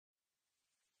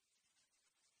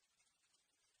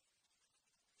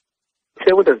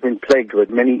Clairwood has been plagued with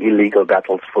many illegal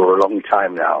battles for a long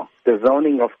time now. The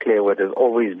zoning of Clairwood has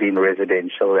always been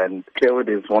residential, and Clairwood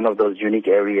is one of those unique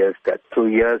areas that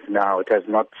through years now it has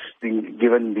not been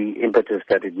given the impetus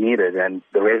that it needed, and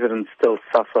the residents still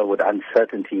suffer with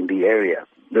uncertainty in the area.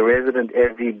 The resident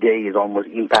every day is almost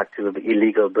impacted with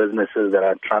illegal businesses that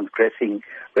are transgressing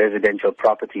residential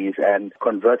properties and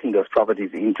converting those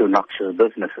properties into noxious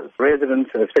businesses.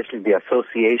 Residents, and especially the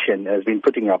association, has been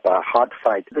putting up a hard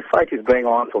fight. The fight is going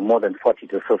on for more than 40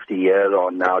 to 50 years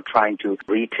on now, trying to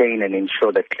retain and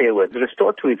ensure that Clairwood is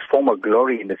restored to its former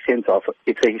glory in the sense of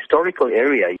it's a historical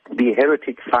area. The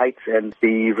heritage sites and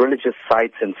the religious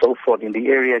sites and so forth in the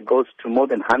area goes to more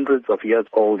than hundreds of years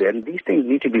old, and these things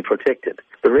need to be protected.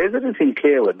 The residents in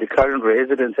Clairwood, the current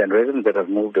residents and residents that have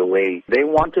moved away, they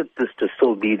wanted this to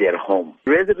still be their home.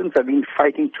 Residents have been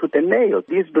fighting tooth and nail.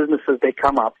 These businesses, they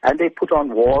come up and they put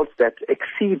on walls that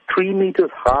exceed 3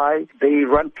 meters high. They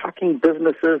run trucking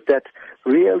businesses that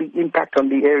really impact on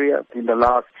the area. In the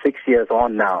last 6 years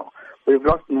on now, we've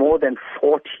lost more than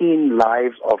 14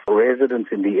 lives of residents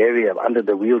in the area under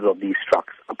the wheels of these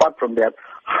trucks. Apart from that,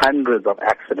 hundreds of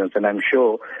accidents, and I'm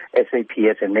sure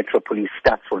SABC and Metro Police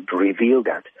stats would reveal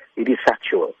that. It is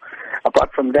factual.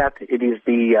 Apart from that, it is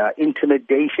the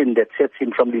intimidation that sets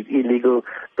in from these illegal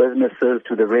businesses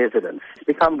to the residents. It's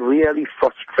become really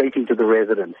frustrating to the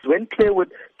residents. When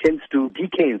Clairwood tends to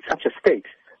decay in such a state,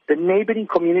 the neighboring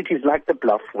communities like the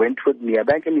Bluff, Wentworth,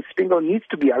 Merebank, and Spingo needs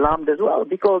to be alarmed as well,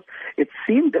 because it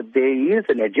seems that there is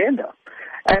an agenda.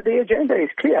 And the agenda is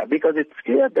clear, because it's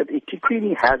clear that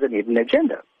Ekurhuleni has an hidden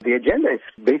agenda. The agenda is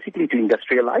basically to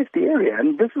industrialize the area,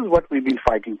 and this is what we've been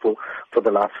fighting for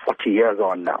the last 40 years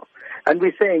on now. And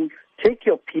we're saying, take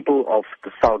your people of the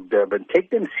South Durban,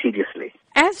 take them seriously.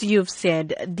 As you've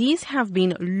said, these have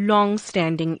been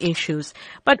long-standing issues.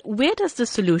 But where does the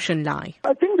solution lie?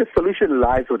 I think the solution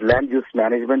lies with land use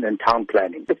management and town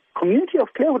planning. The community of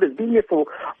Clairwood has been here for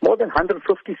more than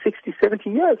 150, 60, 70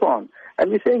 years on. And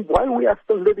we're saying, while we are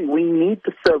still living, we need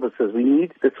the services, we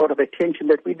need the sort of attention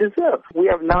that we deserve. We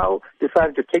have now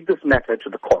decided to take this matter to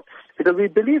the courts, because we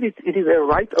believe it is a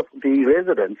right of the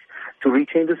residents to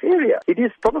retain this area. It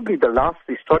is probably the last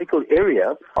historical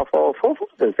area of our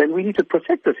forefathers, and we need to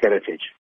protect this heritage.